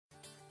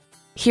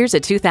Here's a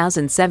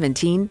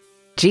 2017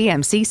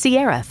 GMC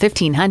Sierra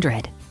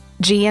 1500.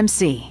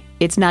 GMC,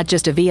 it's not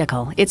just a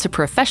vehicle, it's a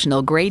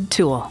professional-grade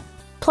tool.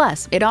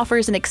 Plus, it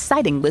offers an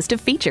exciting list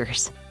of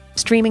features: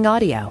 streaming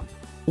audio,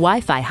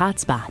 Wi-Fi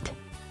hotspot,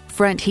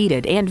 front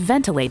heated and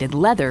ventilated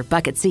leather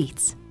bucket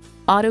seats,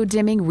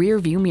 auto-dimming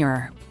rear-view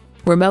mirror,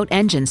 remote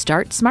engine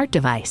start smart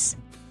device,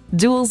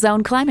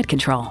 dual-zone climate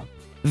control,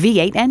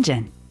 V8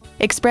 engine,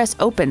 express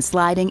open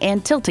sliding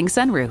and tilting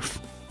sunroof,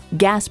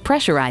 gas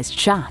pressurized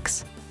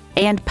shocks,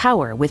 and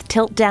power with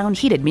tilt-down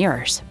heated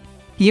mirrors.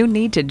 You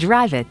need to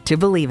drive it to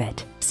believe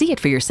it. See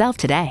it for yourself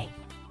today.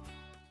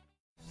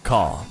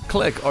 Call,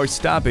 click, or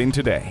stop in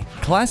today.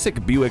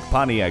 Classic Buick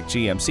Pontiac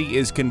GMC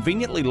is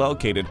conveniently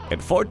located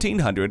at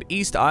 1400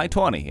 East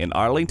I-20 in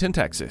Arlington,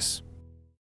 Texas.